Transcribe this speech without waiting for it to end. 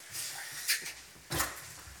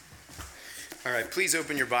All right, please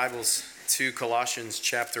open your Bibles to Colossians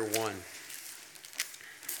chapter 1.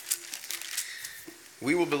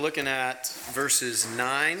 We will be looking at verses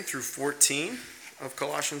 9 through 14 of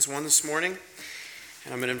Colossians 1 this morning.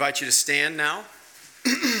 And I'm going to invite you to stand now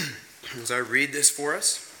as I read this for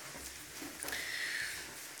us.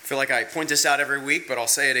 I feel like I point this out every week, but I'll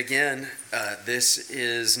say it again. This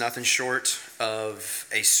is nothing short of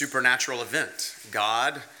a supernatural event.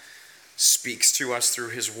 God speaks to us through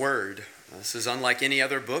his word. This is unlike any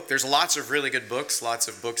other book. There's lots of really good books, lots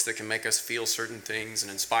of books that can make us feel certain things and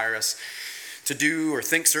inspire us to do or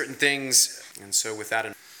think certain things. And so with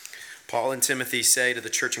that, Paul and Timothy say to the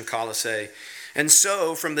church in Colossae, "And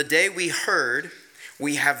so from the day we heard,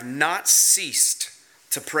 we have not ceased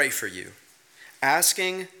to pray for you,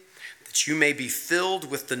 asking that you may be filled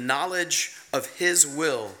with the knowledge of his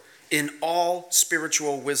will in all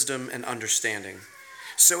spiritual wisdom and understanding,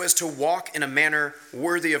 so as to walk in a manner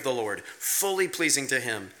worthy of the Lord, fully pleasing to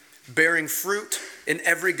him, bearing fruit in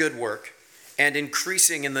every good work, and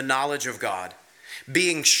increasing in the knowledge of God,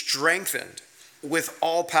 being strengthened with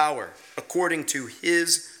all power according to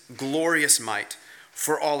his glorious might,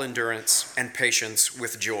 for all endurance and patience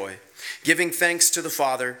with joy, giving thanks to the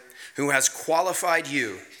Father who has qualified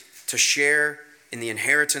you to share in the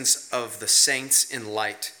inheritance of the saints in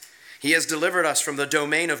light. He has delivered us from the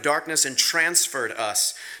domain of darkness and transferred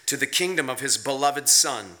us to the kingdom of his beloved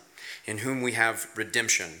Son, in whom we have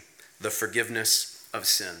redemption, the forgiveness of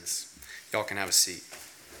sins." Y'all can have a seat.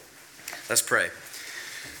 Let's pray.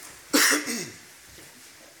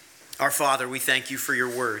 Our Father, we thank you for your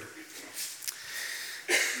word.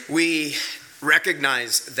 We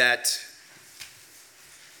recognize that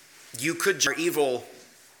you could our evil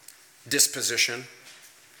disposition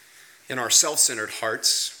in our self-centered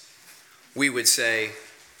hearts. We would say,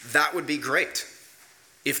 that would be great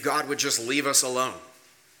if God would just leave us alone.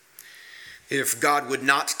 If God would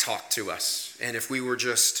not talk to us, and if we were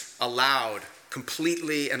just allowed,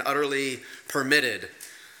 completely and utterly permitted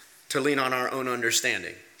to lean on our own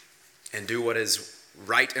understanding and do what is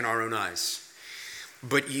right in our own eyes.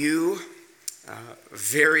 But you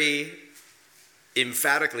very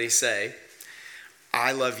emphatically say,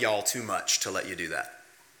 I love y'all too much to let you do that.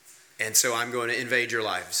 And so I'm going to invade your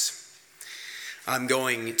lives. I'm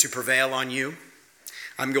going to prevail on you.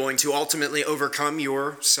 I'm going to ultimately overcome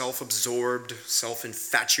your self-absorbed,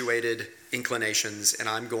 self-infatuated inclinations, and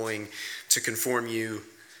I'm going to conform you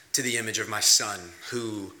to the image of my Son,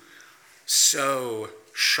 who so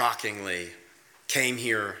shockingly came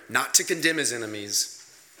here not to condemn his enemies,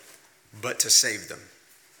 but to save them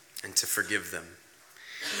and to forgive them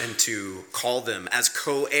and to call them as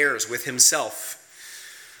co-heirs with himself,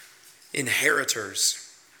 inheritors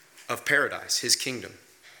of paradise, his kingdom.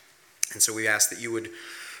 And so we ask that you would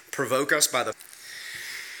provoke us by the...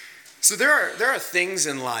 So there are things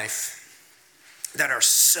in life that are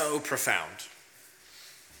so profound.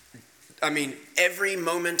 I mean, every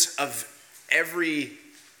moment of every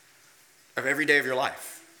day of your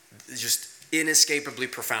life, just inescapably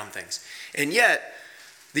profound things. And yet,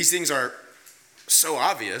 these things are so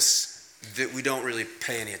obvious that we don't really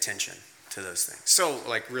pay any attention to those things. So,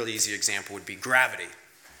 like, really easy example would be gravity.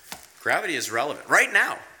 Gravity is relevant. Right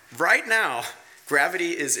now,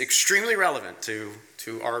 gravity is extremely relevant to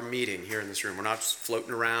our meeting here in this room. We're not just floating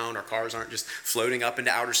around. Our cars aren't just floating up into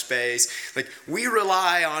outer space. Like, we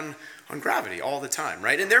rely on gravity all the time,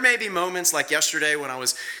 right? And there may be moments like yesterday when I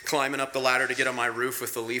was climbing up the ladder to get on my roof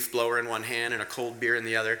with the leaf blower in one hand and a cold beer in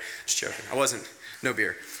the other. Just joking. No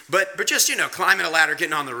beer. But just, climbing a ladder,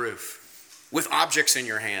 getting on the roof with objects in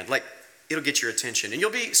your hand. Like, it'll get your attention. And you'll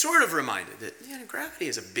be sort of reminded that gravity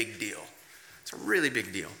is a big deal. It's a really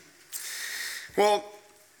big deal. Well,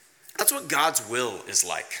 that's what God's will is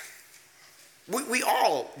like. We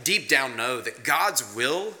all deep down know that God's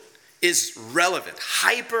will is relevant,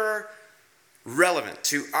 hyper relevant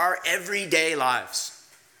to our everyday lives.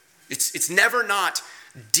 It's never not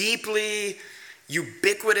deeply,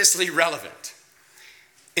 ubiquitously relevant.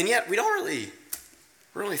 And yet we don't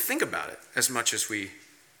really think about it as much as we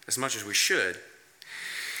should.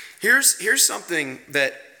 Here's something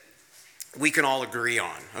that we can all agree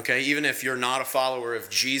on, okay? Even if you're not a follower of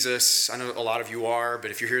Jesus, I know a lot of you are, but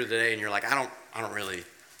if you're here today and you're like, I don't really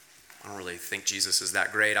think Jesus is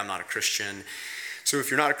that great. I'm not a Christian. So if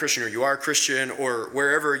you're not a Christian, or you are a Christian, or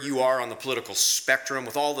wherever you are on the political spectrum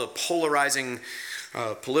with all the polarizing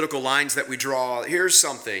political lines that we draw, here's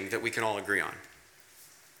something that we can all agree on.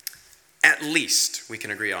 At least we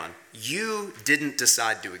can agree on. You didn't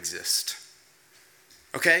decide to exist.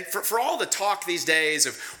 Okay? For all the talk these days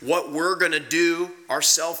of what we're going to do, our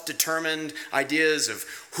self-determined ideas of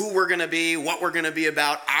who we're going to be, what we're going to be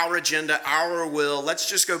about, our agenda, our will, let's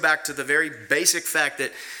just go back to the very basic fact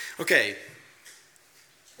that, okay,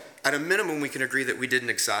 at a minimum, we can agree that we didn't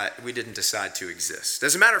decide to exist.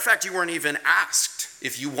 As a matter of fact, you weren't even asked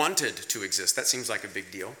if you wanted to exist. That seems like a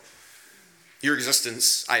big deal. Your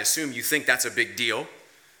existence, I assume you think that's a big deal.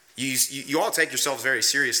 You all take yourselves very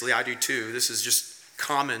seriously. I do too. This is just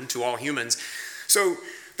common to all humans. So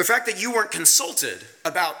the fact that you weren't consulted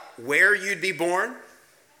about where you'd be born,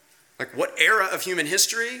 like what era of human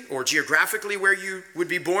history or geographically where you would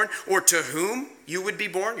be born, or to whom you would be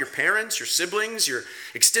born, your parents, your siblings, your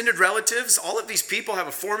extended relatives, all of these people have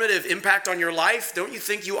a formative impact on your life. Don't you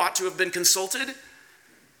think you ought to have been consulted?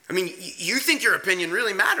 I mean, you think your opinion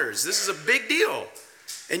really matters. This is a big deal.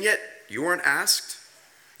 And yet you weren't asked.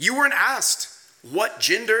 You weren't asked what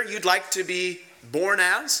gender you'd like to be born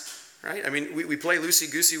as. Right? I mean, we play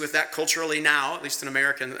loosey-goosey with that culturally now, at least in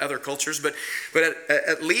America and other cultures, but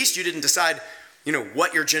at least you didn't decide,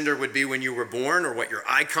 what your gender would be when you were born, or what your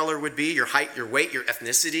eye color would be, your height, your weight, your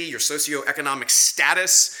ethnicity, your socioeconomic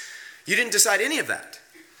status. You didn't decide any of that.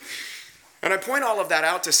 And I point all of that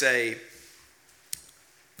out to say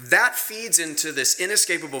that feeds into this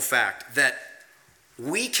inescapable fact that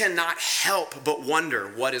we cannot help but wonder,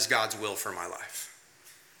 what is God's will for my life?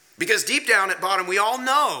 Because deep down at bottom, we all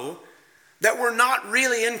know that we're not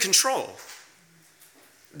really in control.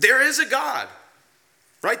 There is a God,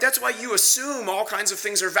 right? That's why you assume all kinds of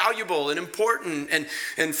things are valuable and important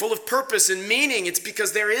and full of purpose and meaning. It's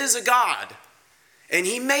because there is a God, and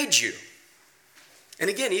he made you. And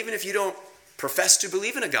again, even if you don't profess to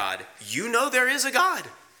believe in a God, you know there is a God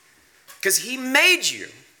because he made you.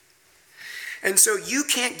 And so you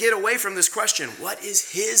can't get away from this question, what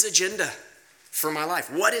is his agenda for my life?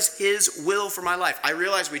 What is his will for my life? I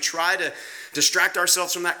realize we try to distract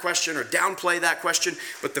ourselves from that question or downplay that question,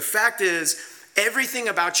 but the fact is, everything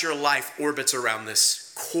about your life orbits around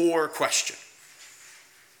this core question.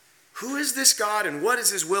 Who is this God and what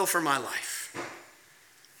is his will for my life?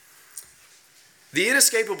 The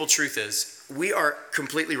inescapable truth is, we are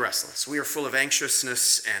completely restless. We are full of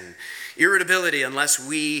anxiousness and irritability unless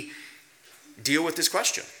we deal with this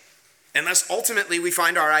question. Unless ultimately we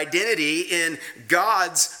find our identity in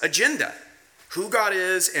God's agenda, who God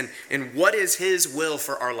is and what is his will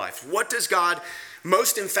for our life. What does God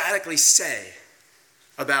most emphatically say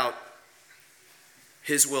about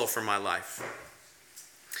his will for my life?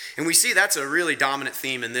 And we see that's a really dominant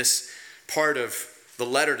theme in this part of the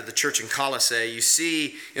letter to the church in Colossae. You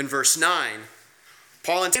see in verse 9,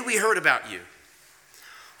 Paul, and we heard about you.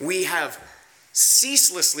 We have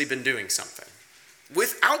ceaselessly been doing something.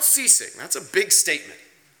 Without ceasing. That's a big statement.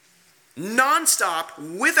 Non-stop,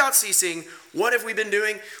 without ceasing, what have we been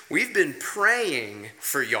doing? We've been praying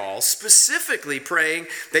for y'all, specifically praying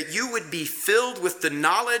that you would be filled with the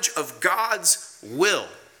knowledge of God's will.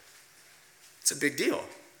 It's a big deal.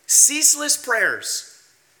 Ceaseless prayers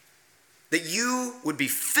that you would be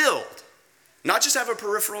filled, not just have a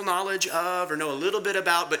peripheral knowledge of or know a little bit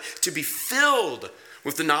about, but to be filled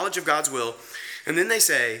with the knowledge of God's will. And then they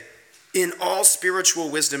say, in all spiritual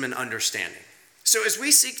wisdom and understanding. So as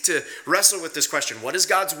we seek to wrestle with this question, what is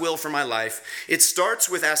God's will for my life? It starts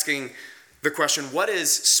with asking the question, what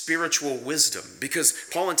is spiritual wisdom? Because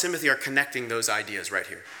Paul and Timothy are connecting those ideas right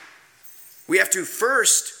here. We have to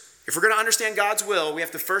first, if we're going to understand God's will, we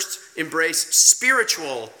have to first embrace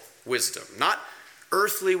spiritual wisdom, not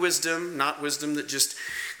earthly wisdom, not wisdom that just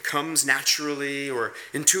comes naturally or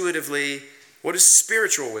intuitively. What is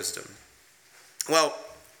spiritual wisdom? Well,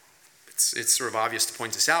 it's sort of obvious to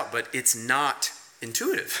point this out, but it's not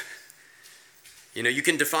intuitive. You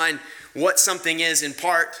can define what something is in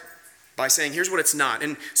part by saying, here's what it's not.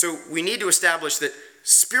 And so we need to establish that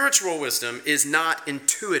spiritual wisdom is not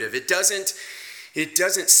intuitive. It doesn't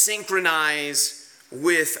synchronize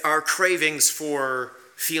with our cravings for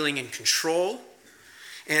feeling in control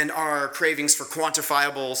and our cravings for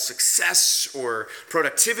quantifiable success or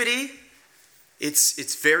productivity.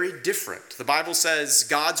 It's very different. The Bible says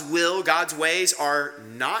God's will, God's ways are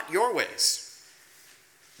not your ways.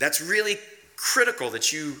 That's really critical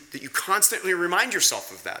that you constantly remind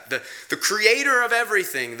yourself of that. The creator of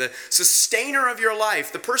everything, the sustainer of your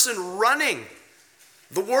life, the person running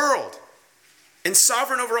the world and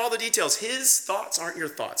sovereign over all the details. His thoughts aren't your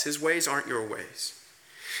thoughts. His ways aren't your ways.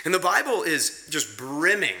 And the Bible is just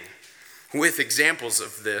brimming with examples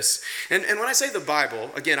of this. And when I say the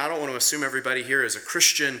Bible, again, I don't want to assume everybody here is a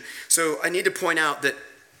Christian, so I need to point out that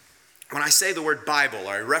when I say the word Bible,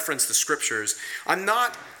 or I reference the scriptures, I'm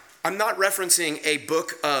not referencing a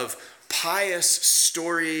book of pious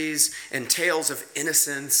stories and tales of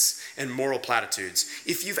innocence and moral platitudes.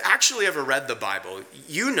 If you've actually ever read the Bible,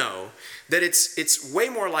 you know that it's way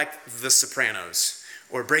more like The Sopranos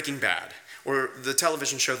or Breaking Bad or the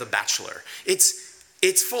television show The Bachelor.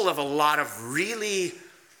 It's full of a lot of really,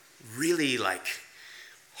 really like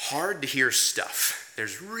hard to hear stuff.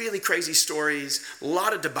 There's really crazy stories, a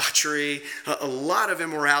lot of debauchery, a lot of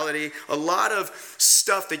immorality, a lot of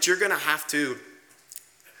stuff that you're going to have to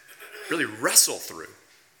really wrestle through.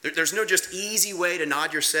 There's no just easy way to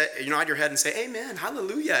nod your head and say, amen,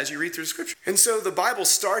 hallelujah, as you read through Scripture. And so the Bible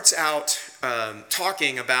starts out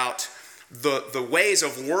talking about the ways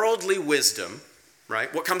of worldly wisdom,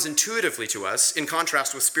 right? What comes intuitively to us in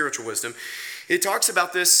contrast with spiritual wisdom. It talks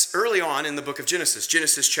about this early on in the book of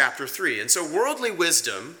Genesis chapter 3. And so worldly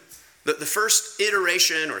wisdom, the first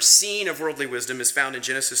iteration or scene of worldly wisdom is found in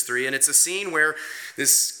Genesis 3. And it's a scene where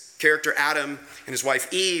this character Adam and his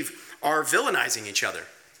wife Eve are villainizing each other.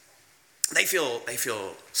 They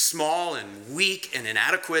feel small and weak and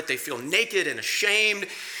inadequate. They feel naked and ashamed.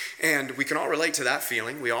 And we can all relate to that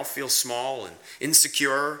feeling. We all feel small and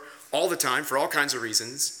insecure all the time for all kinds of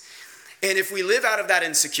reasons. And if we live out of that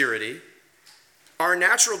insecurity, our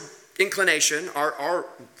natural inclination, our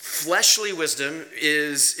fleshly wisdom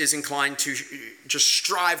is inclined to just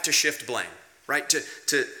strive to shift blame, right?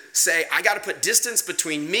 To say, I got to put distance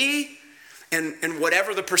between me and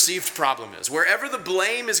whatever the perceived problem is. Wherever the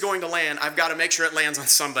blame is going to land, I've got to make sure it lands on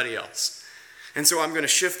somebody else. And so I'm going to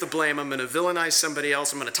shift the blame. I'm going to villainize somebody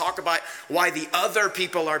else. I'm going to talk about why the other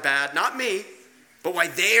people are bad, not me, but why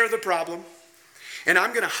they are the problem. And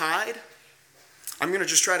I'm going to hide. I'm going to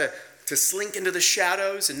just try to slink into the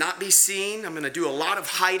shadows and not be seen. I'm going to do a lot of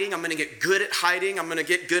hiding. I'm going to get good at hiding. I'm going to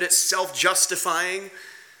get good at self-justifying.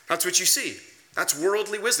 That's what you see. That's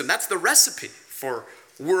worldly wisdom. That's the recipe for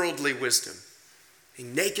worldly wisdom.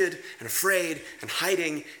 Being naked and afraid and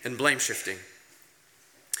hiding and blame shifting.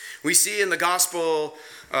 We see in the Gospel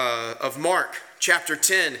of Mark, chapter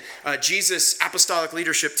 10, Jesus' apostolic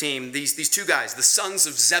leadership team, these two guys, the sons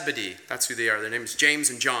of Zebedee, that's who they are. Their name is James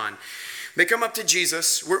and John. They come up to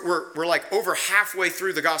Jesus. We're like over halfway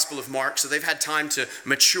through the Gospel of Mark, so they've had time to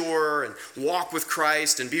mature and walk with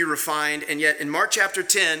Christ and be refined. And yet in Mark chapter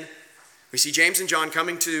 10, we see James and John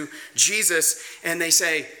coming to Jesus, and they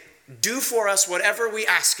say, do for us whatever we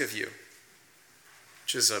ask of you,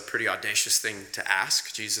 which is a pretty audacious thing to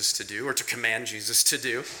ask Jesus to do or to command Jesus to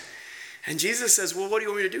do. And Jesus says, well, what do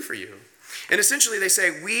you want me to do for you? And essentially they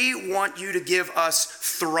say, we want you to give us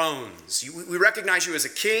thrones. We recognize you as a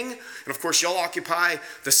king, and of course you'll occupy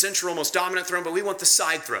the central, most dominant throne, but we want the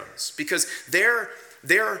side thrones because their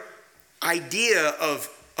idea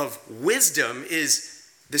of wisdom is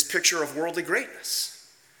this picture of worldly greatness.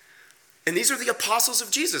 And these are the apostles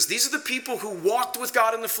of Jesus. These are the people who walked with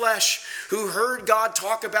God in the flesh, who heard God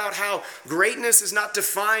talk about how greatness is not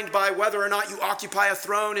defined by whether or not you occupy a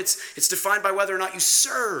throne. It's defined by whether or not you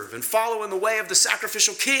serve and follow in the way of the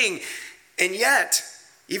sacrificial king. And yet,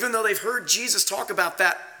 even though they've heard Jesus talk about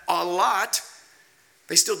that a lot,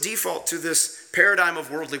 they still default to this paradigm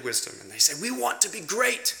of worldly wisdom. And they say, we want to be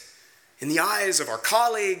great in the eyes of our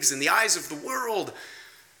colleagues, in the eyes of the world.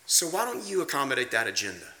 So why don't you accommodate that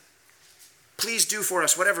agenda? Please do for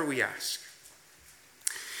us whatever we ask.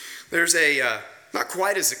 There's a not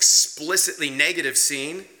quite as explicitly negative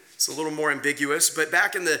scene. It's a little more ambiguous. But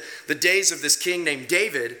back in the days of this king named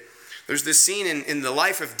David, there's this scene in the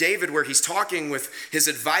life of David where he's talking with his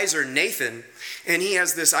advisor Nathan, and he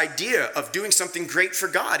has this idea of doing something great for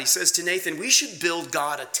God. He says to Nathan, we should build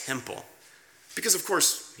God a temple. Because, of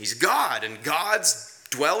course, he's God, and gods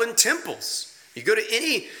dwell in temples. You go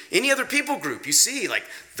to any other people group, you see like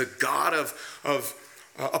the god of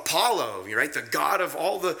Apollo, right? The god of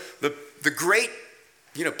all the great,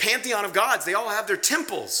 pantheon of gods. They all have their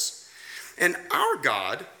temples. And our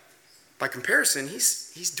God, by comparison,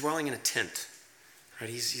 he's dwelling in a tent. Right?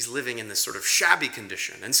 He's living in this sort of shabby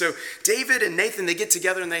condition. And so David and Nathan, they get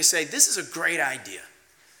together and they say, this is a great idea.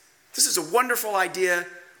 This is a wonderful idea.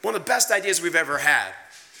 One of the best ideas we've ever had.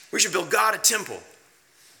 We should build God a temple.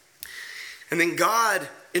 And then God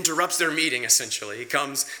interrupts their meeting, essentially. He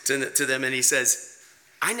comes to them and he says,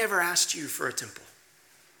 I never asked you for a temple.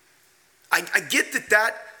 I get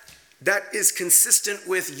that is consistent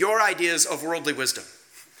with your ideas of worldly wisdom.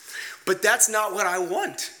 But that's not what I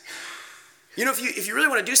want. If you really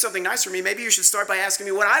want to do something nice for me, maybe you should start by asking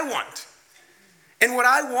me what I want. And what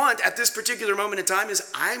I want at this particular moment in time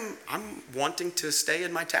is I'm wanting to stay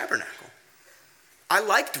in my tabernacle. I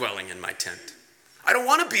like dwelling in my tent. I don't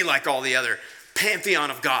want to be like all the other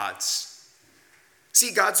pantheon of gods.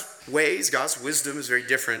 See, God's ways, God's wisdom is very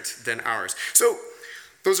different than ours. So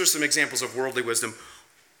Those are some examples of worldly wisdom.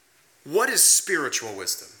 What is spiritual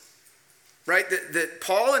wisdom? Right? That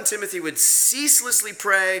Paul and Timothy would ceaselessly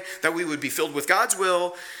pray that we would be filled with God's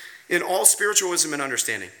will in all spiritual wisdom and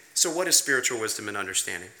understanding. So what is spiritual wisdom and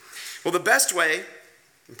understanding? Well, the best way,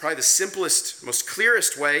 and probably the simplest, most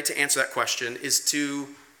clearest way to answer that question is to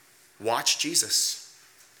watch Jesus.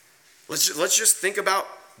 Let's just think about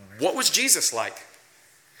what was Jesus like?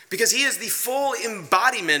 Because he is the full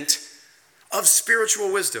embodiment of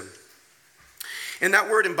spiritual wisdom. And that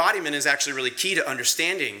word embodiment is actually really key to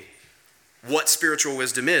understanding what spiritual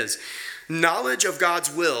wisdom is. Knowledge of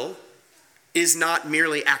God's will is not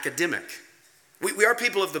merely academic. We are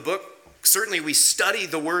people of the book. Certainly we study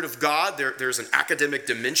the Word of God. There's an academic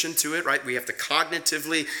dimension to it, right? We have to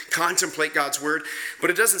cognitively contemplate God's Word. But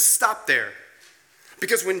it doesn't stop there.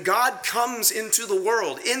 Because when God comes into the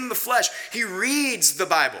world in the flesh, he reads the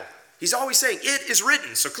Bible. He's always saying, it is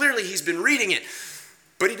written. So clearly he's been reading it.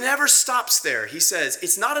 But he never stops there. He says,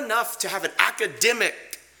 it's not enough to have an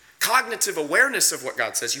academic, cognitive awareness of what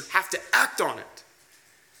God says. You have to act on it.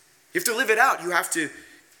 You have to live it out. You have to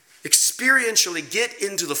experientially get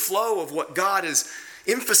into the flow of what God is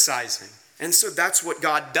emphasizing. And so that's what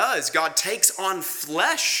God does. God takes on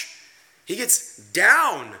flesh. He gets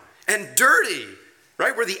down and dirty,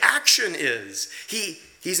 right? Where the action is.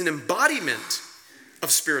 He's an embodiment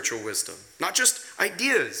of spiritual wisdom. Not just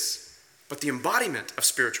ideas, but the embodiment of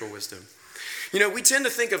spiritual wisdom. You know, we tend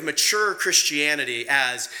to think of mature Christianity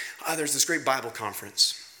as, there's this great Bible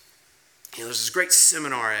conference. You know, there's this great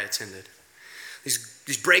seminar I attended.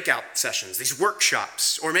 These breakout sessions, these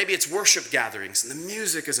workshops, or maybe it's worship gatherings, and the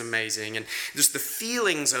music is amazing, and just the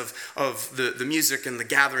feelings of the music and the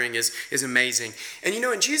gathering is amazing. And you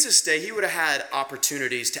know, in Jesus' day, he would have had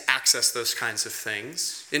opportunities to access those kinds of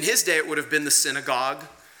things. In his day, it would have been the synagogue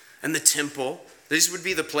and the temple. These would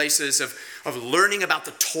be the places of learning about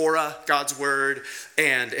the Torah, God's word,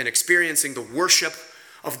 and experiencing the worship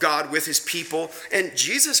of God with his people. And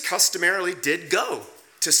Jesus customarily did go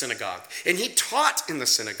to synagogue, and he taught in the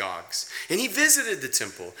synagogues, and he visited the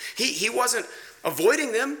temple. He wasn't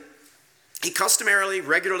avoiding them. He customarily,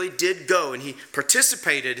 regularly did go, and he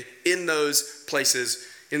participated in those places,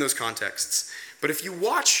 in those contexts. But if you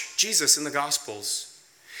watch Jesus in the Gospels,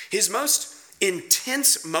 his most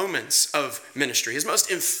intense moments of ministry, his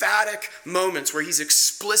most emphatic moments where he's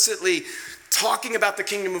explicitly talking about the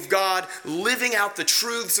kingdom of God, living out the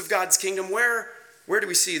truths of God's kingdom, where do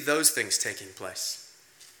we see those things taking place?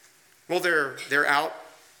 Well, they're out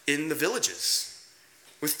in the villages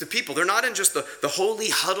with the people. They're not in just the holy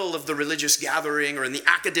huddle of the religious gathering or in the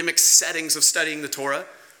academic settings of studying the Torah.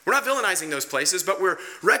 We're not villainizing those places, but we're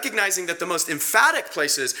recognizing that the most emphatic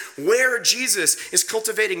places where Jesus is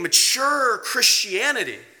cultivating mature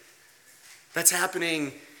Christianity, that's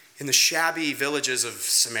happening in the shabby villages of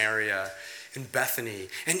Samaria, in Bethany,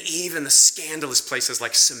 and even the scandalous places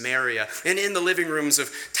like Samaria, and in the living rooms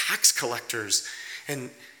of tax collectors, and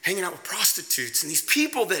hanging out with prostitutes, and these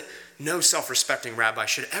people that no self-respecting rabbi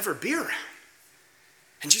should ever be around.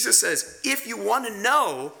 And Jesus says, if you want to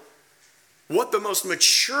know what the most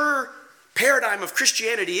mature paradigm of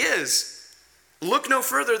Christianity is, look no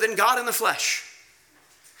further than God in the flesh.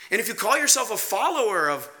 And if you call yourself a follower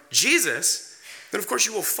of Jesus, then of course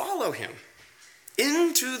you will follow him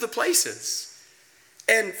into the places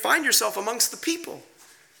and find yourself amongst the people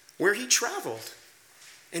where he traveled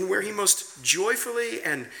and where he most joyfully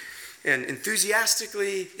and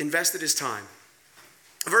enthusiastically invested his time.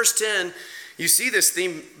 Verse 10, you see this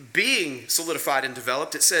theme being solidified and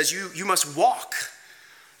developed. It says you must walk.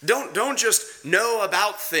 Don't just know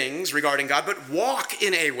about things regarding God, but walk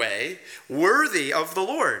in a way worthy of the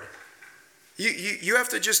Lord. You have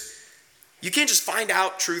to you can't just find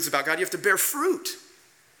out truths about God. You have to bear fruit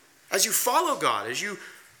as you follow God, as you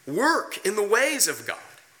work in the ways of God.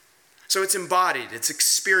 So it's embodied, it's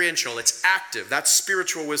experiential, it's active. That's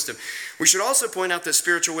spiritual wisdom. We should also point out that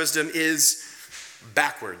spiritual wisdom is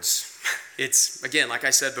backwards. It's, again, like I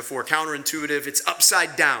said before, counterintuitive. It's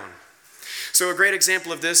upside down. So a great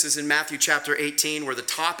example of this is in Matthew chapter 18, where the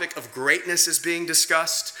topic of greatness is being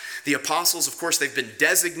discussed. The apostles, of course, they've been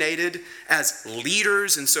designated as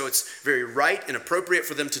leaders, and so it's very right and appropriate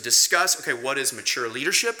for them to discuss, okay, what is mature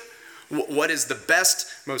leadership? What is the best,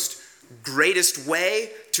 most greatest way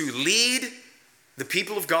to lead the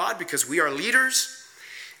people of God, because we are leaders.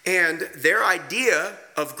 And their idea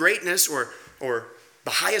of greatness or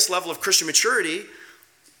the highest level of Christian maturity,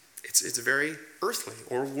 it's a very earthly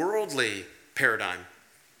or worldly paradigm.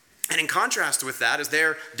 And in contrast with that, as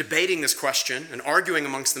they're debating this question and arguing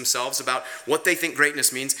amongst themselves about what they think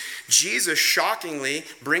greatness means, Jesus shockingly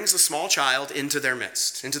brings a small child into their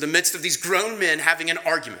midst, into the midst of these grown men having an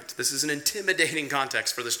argument. This is an intimidating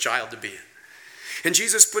context for this child to be in. And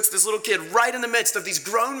Jesus puts this little kid right in the midst of these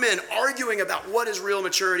grown men arguing about what is real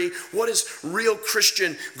maturity, what is real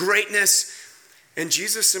Christian greatness. And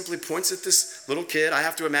Jesus simply points at this little kid. I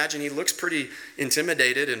have to imagine he looks pretty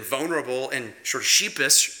intimidated and vulnerable and sort of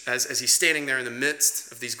sheepish as he's standing there in the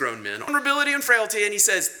midst of these grown men. Vulnerability and frailty, and he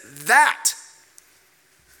says, that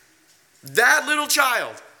little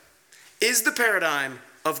child is the paradigm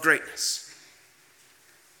of greatness.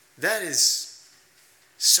 That is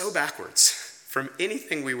so backwards from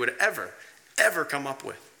anything we would ever come up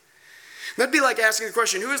with. That'd be like asking the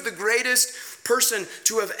question, who is the greatest person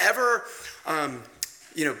to have ever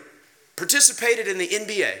participated in the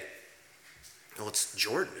NBA? Well, it's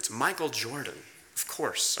Jordan. It's Michael Jordan, of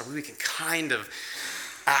course. We can kind of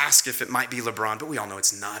ask if it might be LeBron, but we all know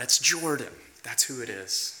it's not. It's Jordan. That's who it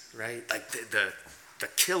is, right? Like the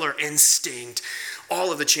killer instinct,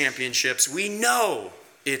 all of the championships. We know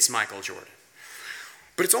it's Michael Jordan.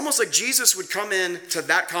 But it's almost like Jesus would come in to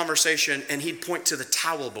that conversation and he'd point to the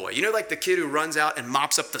towel boy. You know, like the kid who runs out and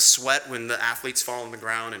mops up the sweat when the athletes fall on the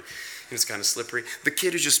ground and it's kind of slippery. The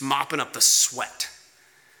kid who's just mopping up the sweat.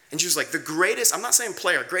 And Jesus was like the greatest, I'm not saying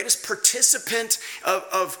player, greatest participant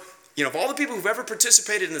of all the people who've ever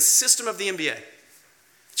participated in the system of the NBA.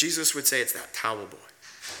 Jesus would say it's that towel boy.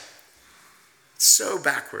 It's so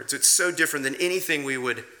backwards. It's so different than anything we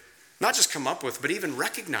would not just come up with, but even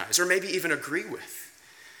recognize or maybe even agree with.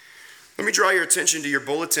 Let me draw your attention to your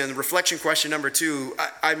bulletin. Reflection question number 2.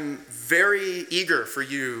 I'm very eager for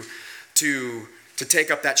you to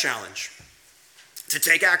take up that challenge, to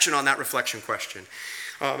take action on that reflection question.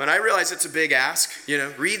 And I realize it's a big ask.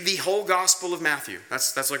 Read the whole Gospel of Matthew.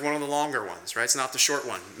 That's like one of the longer ones, right? It's not the short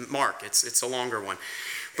one. Mark, it's a longer one.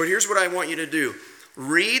 But here's what I want you to do.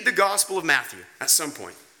 Read the Gospel of Matthew at some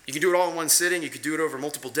point. You can do it all in one sitting. You could do it over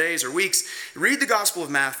multiple days or weeks. Read the Gospel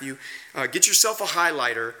of Matthew. Get yourself a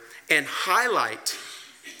highlighter and highlight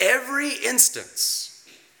every instance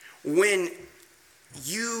when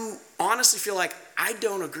you honestly feel like, I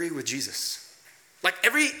don't agree with Jesus. Like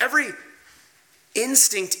every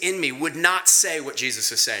instinct in me would not say what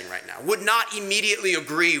Jesus is saying right now, would not immediately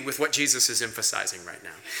agree with what Jesus is emphasizing right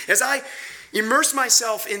now. As I immerse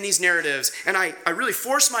myself in these narratives and I really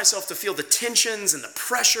force myself to feel the tensions and the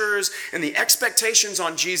pressures and the expectations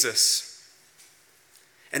on Jesus,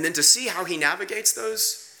 and then to see how he navigates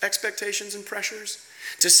those expectations and pressures,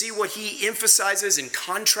 to see what he emphasizes in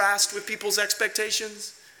contrast with people's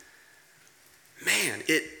expectations, man,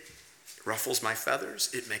 it ruffles my feathers.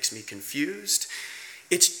 It makes me confused.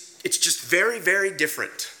 It's just very, very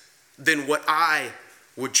different than what I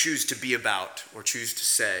would choose to be about or choose to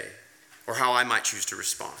say or how I might choose to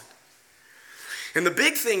respond. And the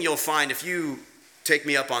big thing you'll find if you take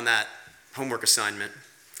me up on that homework assignment,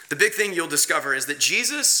 the big thing you'll discover is that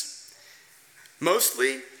Jesus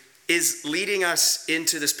mostly is leading us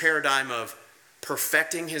into this paradigm of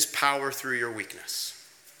perfecting his power through your weakness.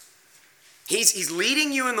 He's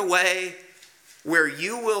leading you in the way where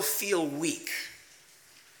you will feel weak,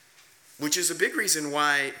 which is a big reason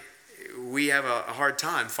why we have a hard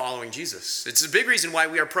time following Jesus. It's a big reason why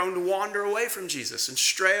we are prone to wander away from Jesus and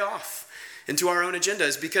stray off into our own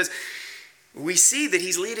agendas, because we see that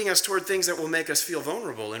he's leading us toward things that will make us feel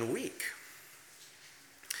vulnerable and weak.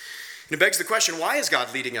 And it begs the question, why is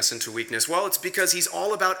God leading us into weakness? Well, it's because he's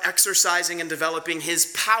all about exercising and developing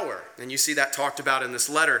his power. And you see that talked about in this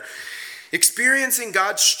letter. Experiencing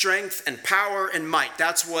God's strength and power and might.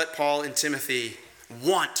 That's what Paul and Timothy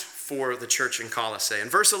want for the church in Colossae. In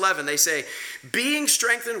verse 11, they say, being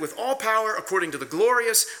strengthened with all power according to the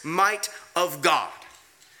glorious might of God.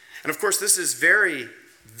 And of course, this is very,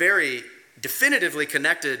 very definitively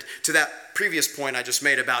connected to that previous point I just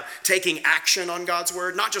made about taking action on God's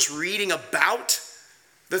word, not just reading about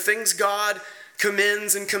the things God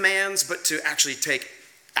commends and commands, but to actually take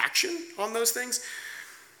action on those things.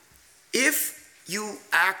 If you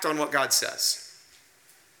act on what God says,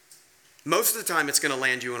 most of the time it's going to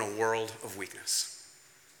land you in a world of weakness.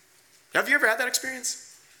 Have you ever had that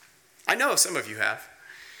experience? I know some of you have.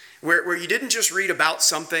 Where you didn't just read about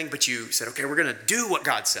something, but you said, okay, we're going to do what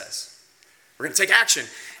God says. We're going to take action.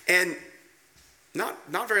 And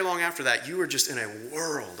not very long after that, you were just in a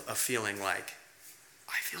world of feeling like,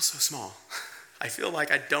 I feel so small. I feel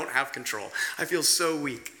like I don't have control. I feel so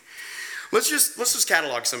weak. Let's just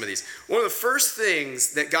catalog some of these. One of the first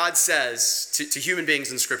things that God says to human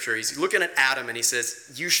beings in Scripture, he's looking at Adam and he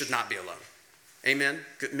says, you should not be alone. Amen?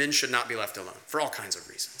 Men should not be left alone for all kinds of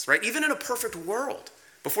reasons, right? Even in a perfect world,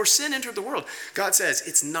 before sin entered the world, God says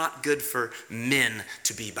it's not good for men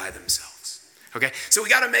to be by themselves. Okay, so we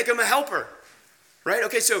got to make them a helper, right?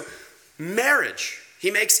 Okay, so marriage, he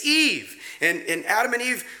makes Eve, and Adam and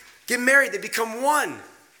Eve get married, they become one.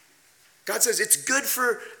 God says it's good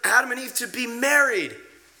for Adam and Eve to be married.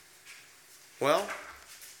 Well,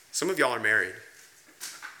 some of y'all are married.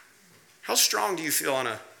 How strong do you feel on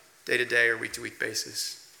a day-to-day or week-to-week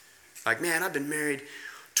basis? Like, man, I've been married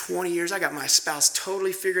 20 years. I got my spouse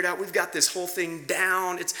totally figured out. We've got this whole thing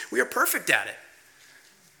down. We are perfect at it.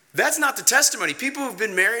 That's not the testimony. People who've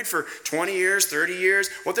been married for 20 years, 30 years,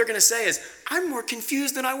 what they're going to say is, I'm more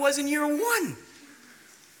confused than I was in year one.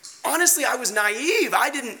 Honestly, I was naive.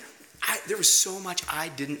 There was so much I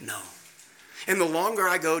didn't know. And the longer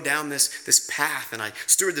I go down this path and I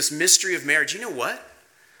steward this mystery of marriage, you know what?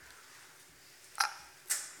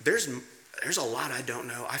 There's a lot I don't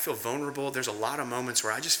know. I feel vulnerable. There's a lot of moments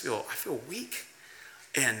where I feel weak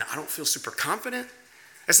and I don't feel super confident.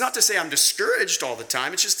 It's not to say I'm discouraged all the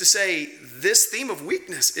time. It's just to say this theme of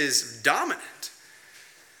weakness is dominant.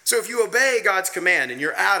 So if you obey God's command and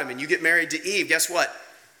you're Adam and you get married to Eve, guess what?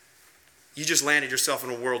 You just landed yourself in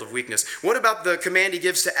a world of weakness. What about the command he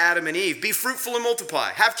gives to Adam and Eve? Be fruitful and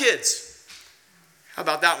multiply. Have kids. How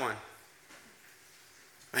about that one?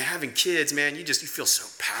 Man, having kids, man, you feel so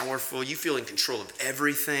powerful. You feel in control of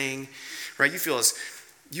everything, right? You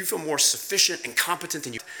feel more sufficient and competent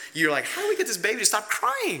than you. You're like, how do we get this baby to stop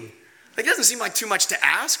crying? Like, it doesn't seem like too much to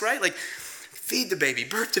ask, right? Like, feed the baby,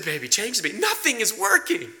 burp the baby, change the baby. Nothing is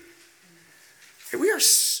working.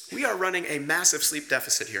 We are running a massive sleep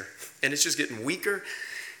deficit here, and it's just getting weaker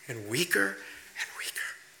and weaker and weaker.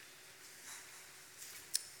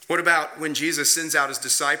 What about when Jesus sends out his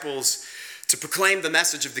disciples to proclaim the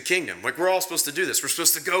message of the kingdom? Like, we're all supposed to do this. We're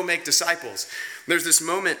supposed to go make disciples. There's this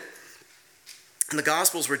moment in the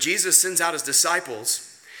Gospels where Jesus sends out his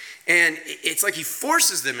disciples, and it's like he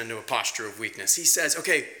forces them into a posture of weakness. He says,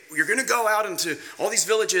 okay, you're going to go out into all these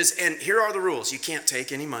villages, and here are the rules. You can't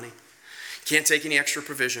take any money. You can't take any extra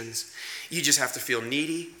provisions. You just have to feel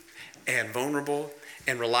needy and vulnerable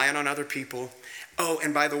and reliant on other people. Oh,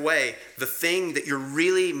 and by the way, the thing that you're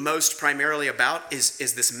really most primarily about is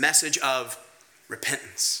this message of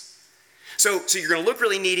repentance. So you're going to look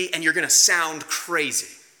really needy and you're going to sound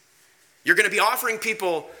crazy. You're going to be offering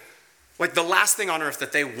people like the last thing on earth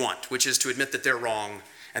that they want, which is to admit that they're wrong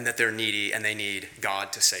and that they're needy and they need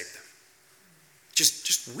God to save them.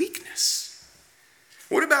 Just weakness.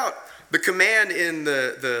 What about the command in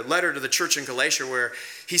the letter to the church in Galatia where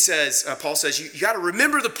he says, Paul says, you got to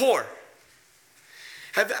remember the poor.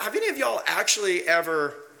 Have any of y'all actually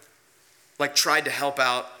ever like tried to help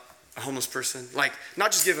out a homeless person? Like,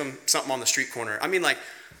 not just give them something on the street corner. I mean, like,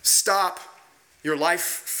 stop your life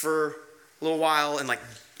for a little while and like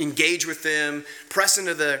engage with them, press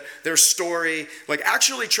into their story, like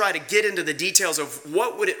actually try to get into the details of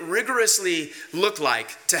what would it rigorously look like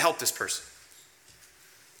to help this person.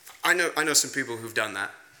 I know some people who've done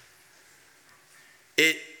that.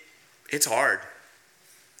 It's hard.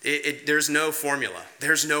 There's no formula.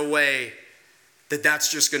 There's no way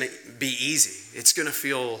that's just going to be easy. It's going to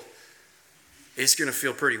feel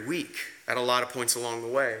pretty weak at a lot of points along the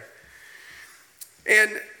way.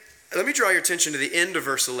 And let me draw your attention to the end of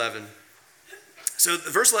verse 11. So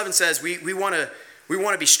verse 11 says we want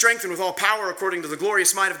to be strengthened with all power according to the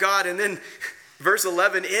glorious might of God. And then verse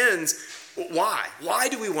 11 ends. Why? Why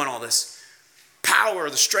do we want all this power,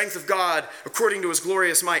 the strength of God according to his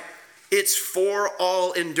glorious might? It's for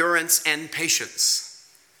all endurance and patience.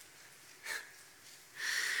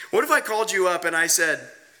 What if I called you up and I said,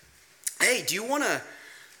 hey, do you want to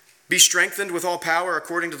be strengthened with all power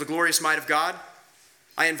according to the glorious might of God?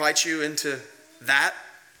 I invite you into that,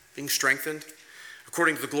 being strengthened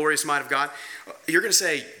according to the glorious might of God. You're going to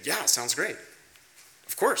say, yeah, sounds great.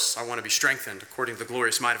 Of course, I want to be strengthened according to the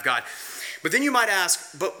glorious might of God. But then you might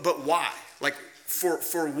ask, but why? Like,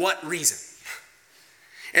 for what reason?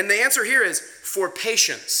 And the answer here is for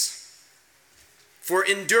patience, for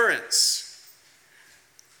endurance.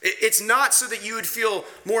 It's not so that you would feel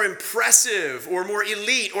more impressive or more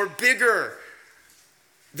elite or bigger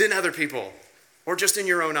than other people or just in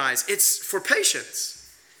your own eyes. It's for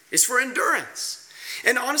patience. It's for endurance.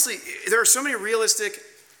 And honestly, there are so many realistic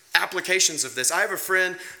applications of this. I have a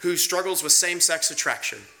friend who struggles with same-sex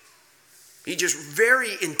attraction. He just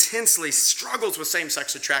very intensely struggles with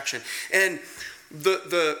same-sex attraction. And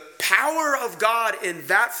the power of God in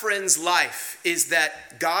that friend's life is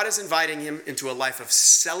that God is inviting him into a life of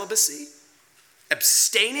celibacy,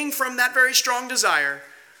 abstaining from that very strong desire,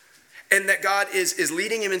 And that God is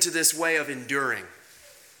leading him into this way of enduring.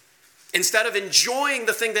 Instead of enjoying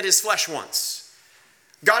the thing that his flesh wants,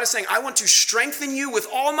 God is saying, I want to strengthen you with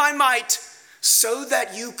all my might so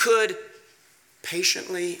that you could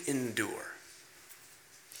patiently endure.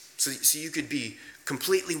 So you could be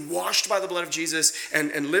completely washed by the blood of Jesus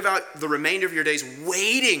and live out the remainder of your days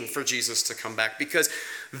waiting for Jesus to come back, because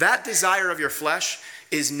that desire of your flesh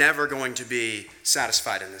is never going to be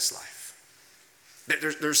satisfied in this life.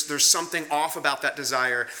 There's something off about that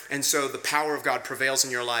desire, and so the power of God prevails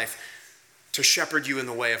in your life to shepherd you in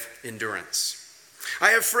the way of endurance.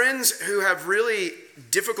 I have friends who have really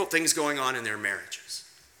difficult things going on in their marriages.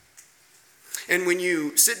 And when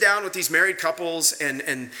you sit down with these married couples,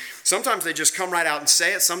 and sometimes they just come right out and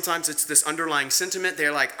say it. Sometimes it's this underlying sentiment.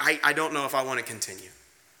 They're like, I don't know if I want to continue.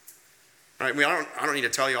 Right? I mean, I don't need to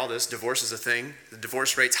tell you all this. Divorce is a thing. The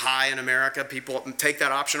divorce rate's high in America. People take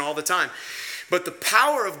that option all the time. But the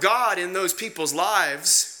power of God in those people's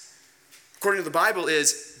lives, according to the Bible,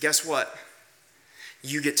 is, guess what?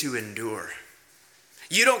 You get to endure.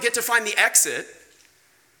 You don't get to find the exit.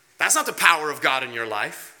 That's not the power of God in your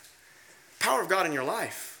life. The power of God in your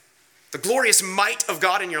life, the glorious might of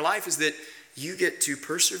God in your life, is that you get to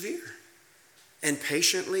persevere and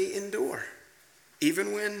patiently endure,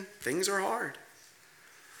 even when things are hard.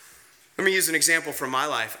 Let me use an example from my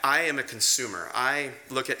life. I am a consumer. I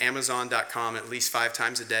look at Amazon.com at least 5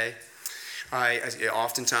 times a day.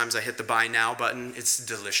 Oftentimes I hit the buy now button. It's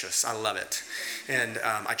delicious. I love it. And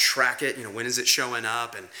I track it. When is it showing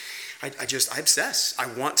up? And I obsess. I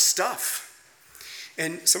want stuff.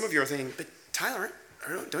 And some of you are thinking, but Tyler,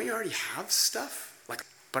 don't you already have stuff?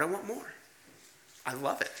 But I want more. I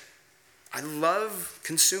love it. I love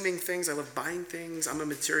consuming things. I love buying things. I'm a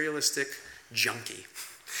materialistic junkie.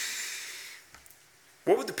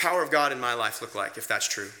 What would the power of God in my life look like if that's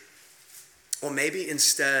true? Well, maybe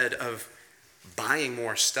instead of buying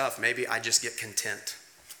more stuff, maybe I just get content.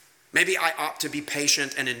 Maybe I opt to be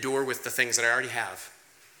patient and endure with the things that I already have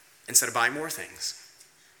instead of buying more things.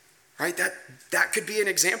 Right? That could be an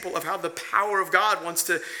example of how the power of God wants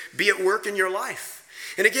to be at work in your life.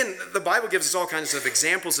 And again, the Bible gives us all kinds of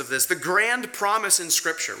examples of this. The grand promise in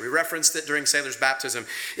Scripture, we referenced it during Sailor's baptism,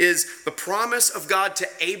 is the promise of God to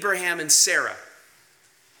Abraham and Sarah.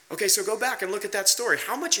 Okay, so go back and look at that story.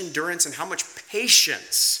 How much endurance and how much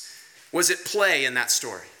patience was at play in that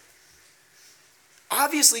story?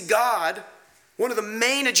 Obviously, God, one of the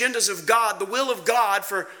main agendas of God, the will of God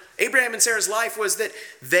for Abraham and Sarah's life, was that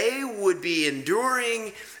they would be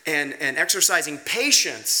enduring and exercising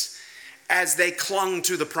patience as they clung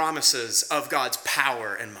to the promises of God's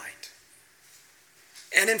power and might.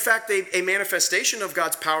 And in fact, a manifestation of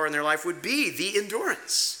God's power in their life would be the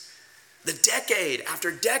endurance. The decade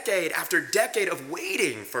after decade after decade of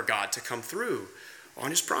waiting for God to come through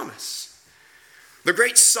on his promise. The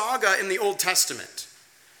great saga in the Old Testament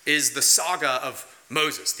is the saga of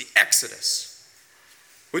Moses, the Exodus.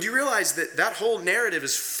 Would you realize that that whole narrative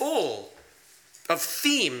is full of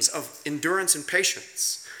themes of endurance and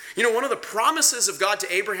patience? One of the promises of God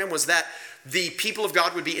to Abraham was that the people of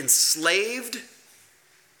God would be enslaved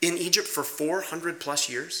in Egypt for 400 plus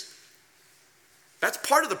years. That's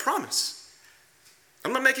part of the promise.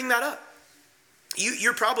 I'm not making that up.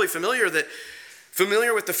 You're probably familiar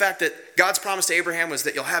with the fact that God's promise to Abraham was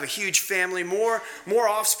that you'll have a huge family, more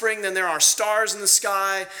offspring than there are stars in the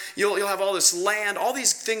sky. You'll have all this land, all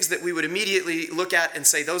these things that we would immediately look at and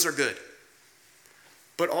say, those are good.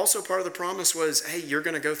 But also part of the promise was, hey, you're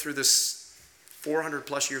going to go through this 400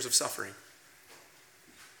 plus years of suffering.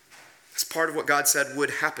 It's part of what God said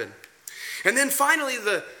would happen. And then finally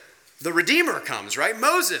the Redeemer comes, right?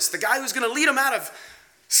 Moses, the guy who's going to lead them out of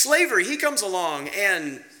slavery, he comes along,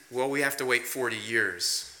 and well, we have to wait 40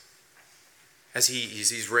 years as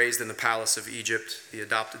he's raised in the palace of Egypt, the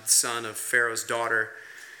adopted son of Pharaoh's daughter.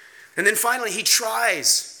 And then finally, he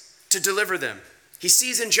tries to deliver them. He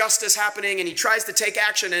sees injustice happening, and he tries to take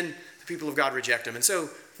action, and the people of God reject him. And so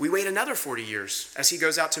we wait another 40 years as he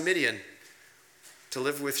goes out to Midian to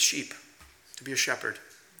live with sheep, to be a shepherd.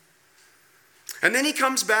 And then he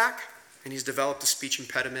comes back, and he's developed a speech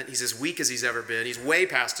impediment. He's as weak as he's ever been. He's way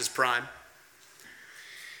past his prime.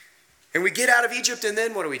 And we get out of Egypt, and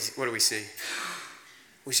then what do we see?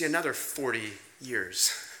 We see another 40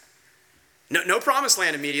 years. No promised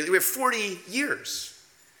land immediately. We have 40 years.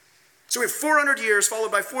 So we have 400 years,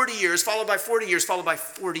 followed by 40 years, followed by 40 years, followed by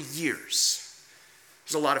 40 years.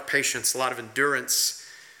 There's a lot of patience, a lot of endurance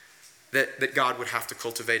that God would have to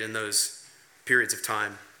cultivate in those periods of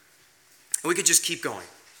time. And we could just keep going.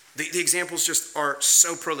 The examples just are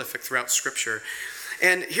so prolific throughout Scripture.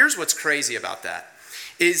 And here's what's crazy about that,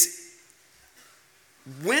 is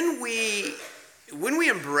when we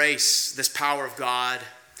embrace this power of God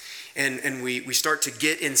and we start to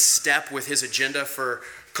get in step with his agenda for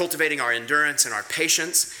cultivating our endurance and our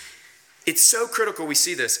patience, it's so critical we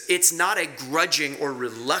see this. It's not a grudging or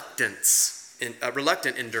reluctant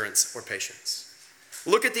endurance or patience.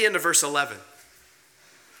 Look at the end of verse 11.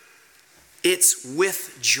 It's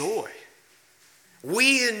with joy.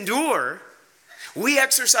 We endure, we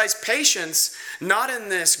exercise patience, not in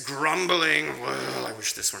this grumbling, well, I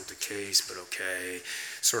wish this weren't the case, but okay,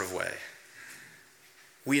 sort of way.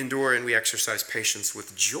 We endure and we exercise patience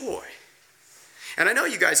with joy. And I know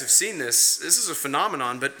you guys have seen this. This is a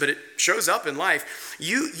phenomenon, but it shows up in life.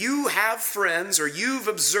 You have friends or you've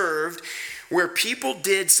observed where people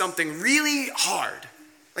did something really hard,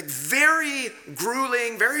 like very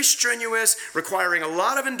grueling, very strenuous, requiring a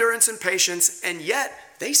lot of endurance and patience, and yet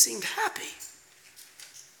they seemed happy.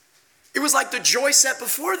 It was like the joy set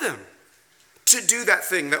before them to do that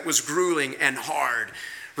thing that was grueling and hard,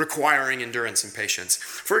 requiring endurance and patience.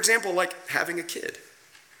 For example, like having a kid.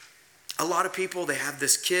 A lot of people, they have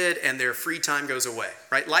this kid and their free time goes away,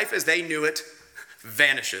 right? Life as they knew it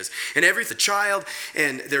vanishes. And the child,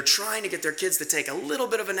 and they're trying to get their kids to take a little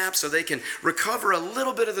bit of a nap so they can recover a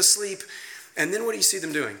little bit of the sleep. And then what do you see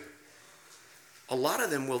them doing? A lot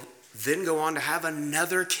of them will then go on to have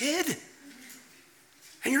another kid.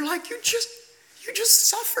 And you're like, you just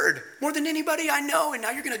suffered more than anybody I know, and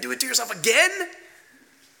now you're going to do it to yourself again?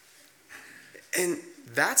 And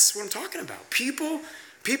that's what I'm talking about.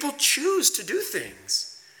 People choose to do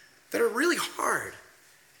things that are really hard,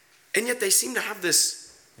 and yet they seem to have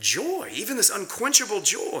this joy, even this unquenchable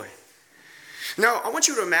joy. Now, I want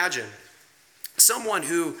you to imagine someone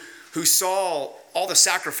who saw all the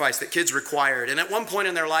sacrifice that kids required, and at one point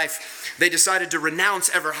in their life, they decided to renounce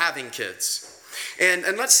ever having kids. And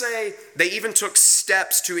let's say they even took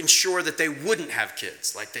steps to ensure that they wouldn't have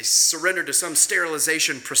kids, like they surrendered to some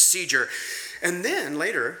sterilization procedure, and then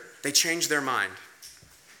later, they changed their mind.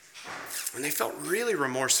 And they felt really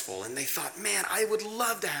remorseful, and they thought, man, I would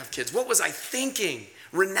love to have kids. What was I thinking?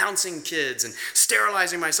 Renouncing kids and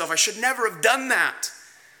sterilizing myself. I should never have done that.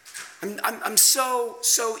 I'm so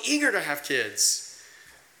eager to have kids.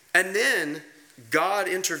 And then God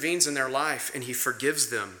intervenes in their life, and he forgives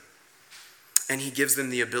them, and he gives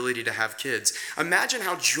them the ability to have kids. Imagine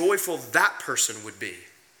how joyful that person would be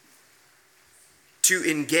to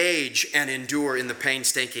engage and endure in the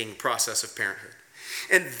painstaking process of parenthood.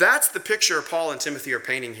 And that's the picture Paul and Timothy are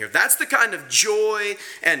painting here. That's the kind of joy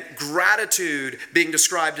and gratitude being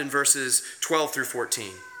described in verses 12 through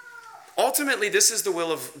 14. Ultimately, this is the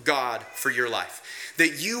will of God for your life,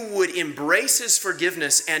 that you would embrace his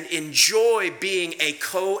forgiveness and enjoy being a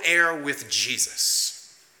co-heir with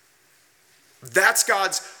Jesus. That's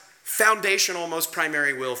God's foundational, most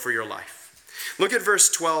primary will for your life. Look at verse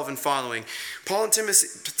 12 and following. Paul and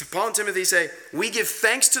Timothy say, we give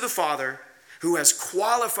thanks to the Father who has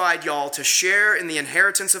qualified y'all to share in the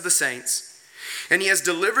inheritance of the saints, and he has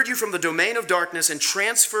delivered you from the domain of darkness and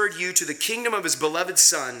transferred you to the kingdom of his beloved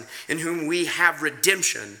Son, in whom we have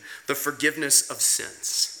redemption, the forgiveness of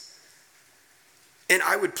sins. And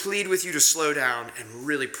I would plead with you to slow down and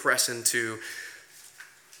really press into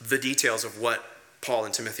the details of what Paul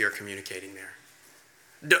and Timothy are communicating there.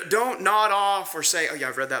 Don't nod off or say, oh yeah,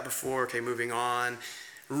 I've read that before, okay, moving on.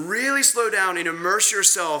 Really slow down and immerse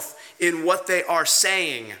yourself in what they are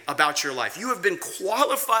saying about your life. You have been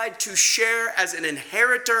qualified to share as an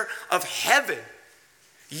inheritor of heaven.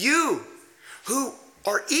 You who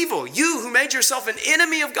are evil, you who made yourself an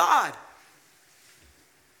enemy of God,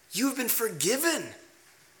 you have been forgiven.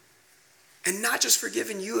 And not just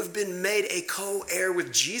forgiven, you have been made a co-heir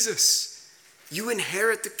with Jesus. You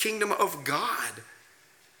inherit the kingdom of God.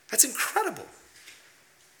 That's incredible.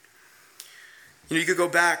 You know, you could go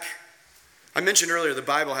back. I mentioned earlier the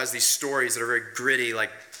Bible has these stories that are very gritty,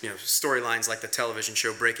 like, storylines like the television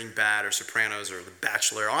show Breaking Bad or Sopranos or The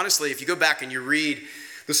Bachelor. Honestly, if you go back and you read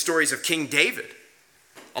the stories of King David,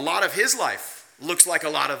 a lot of his life looks like a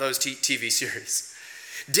lot of those TV series.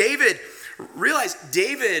 David,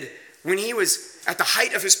 when he was at the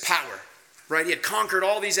height of his power, right? He had conquered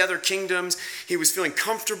all these other kingdoms. He was feeling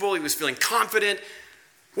comfortable. He was feeling confident.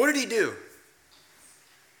 What did he do?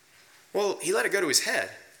 Well, he let it go to his head.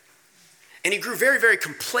 And he grew very, very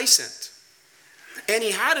complacent. And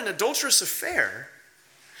he had an adulterous affair.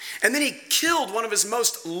 And then he killed one of his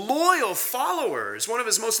most loyal followers, one of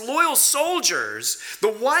his most loyal soldiers,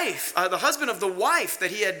 the husband of the wife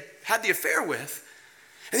that he had the affair with.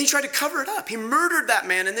 And he tried to cover it up. He murdered that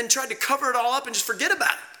man and then tried to cover it all up and just forget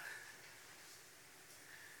about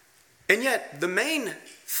it. And yet, the main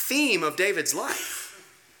theme of David's life,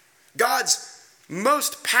 God's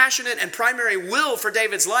most passionate and primary will for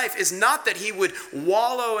David's life is not that he would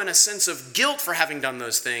wallow in a sense of guilt for having done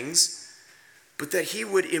those things, but that he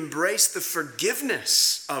would embrace the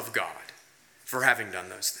forgiveness of God for having done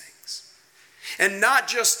those things. And not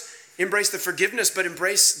just embrace the forgiveness, but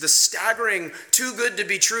embrace the staggering, too good to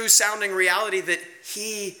be true sounding reality that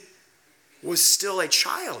he was still a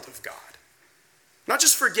child of God. Not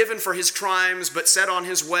just forgiven for his crimes, but set on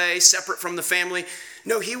his way, separate from the family.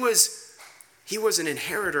 No, he was an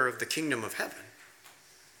inheritor of the kingdom of heaven.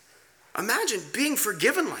 Imagine being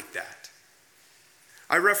forgiven like that.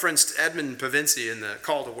 I referenced Edmund Pavinci in the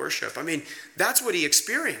call to worship. I mean, that's what he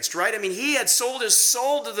experienced, right? I mean, he had sold his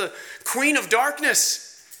soul to the queen of darkness.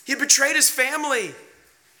 He had betrayed his family.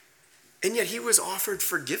 And yet he was offered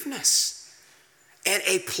forgiveness and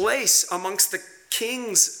a place amongst the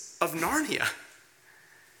kings of Narnia.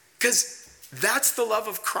 Because that's the love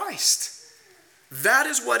of Christ. That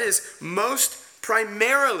is what is most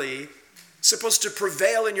primarily supposed to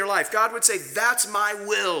prevail in your life. God would say, that's my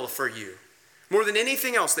will for you. More than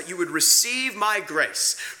anything else, that you would receive my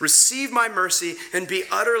grace, receive my mercy, and be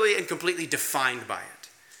utterly and completely defined by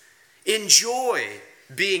it. Enjoy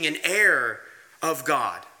being an heir of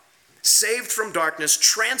God, saved from darkness,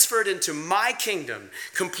 transferred into my kingdom,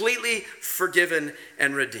 completely forgiven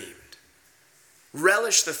and redeemed.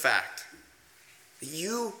 Relish the fact that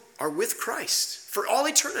you are with Christ for all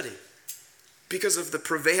eternity because of the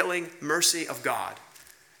prevailing mercy of God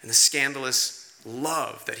and the scandalous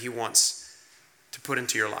love that he wants to put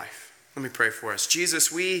into your life. Let me pray for us.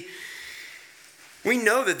 Jesus, we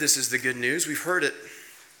know that this is the good news. We've heard it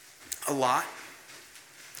a lot.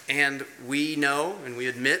 And we know and we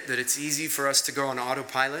admit that it's easy for us to go on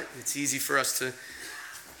autopilot. It's easy for us to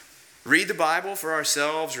read the Bible for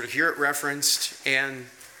ourselves or to hear it referenced and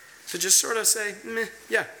to just sort of say,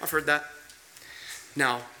 yeah, I've heard that.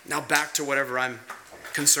 Now back to whatever I'm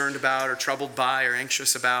concerned about or troubled by or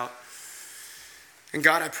anxious about. And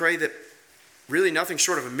God, I pray that really nothing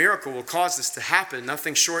short of a miracle will cause this to happen.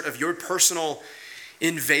 Nothing short of your personal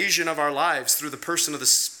invasion of our lives through the person of the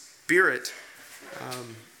Spirit.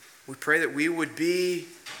 We pray that we would be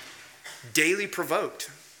daily provoked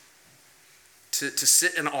to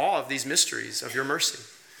sit in awe of these mysteries of your mercy.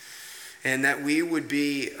 And that we would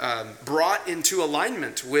be brought into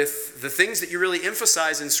alignment with the things that you really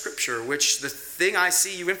emphasize in Scripture, which the thing I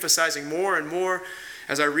see you emphasizing more and more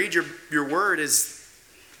as I read your word is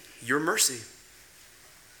your mercy.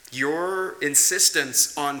 Your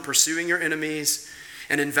insistence on pursuing your enemies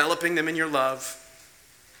and enveloping them in your love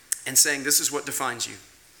and saying, this is what defines you.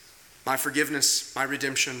 My forgiveness, my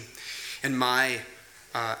redemption, and my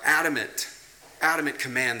adamant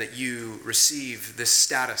command that you receive this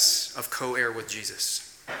status of co-heir with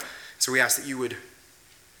Jesus. So we ask that you would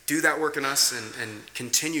do that work in us and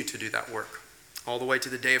continue to do that work all the way to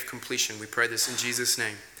the day of completion. We pray this in Jesus'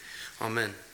 name. Amen.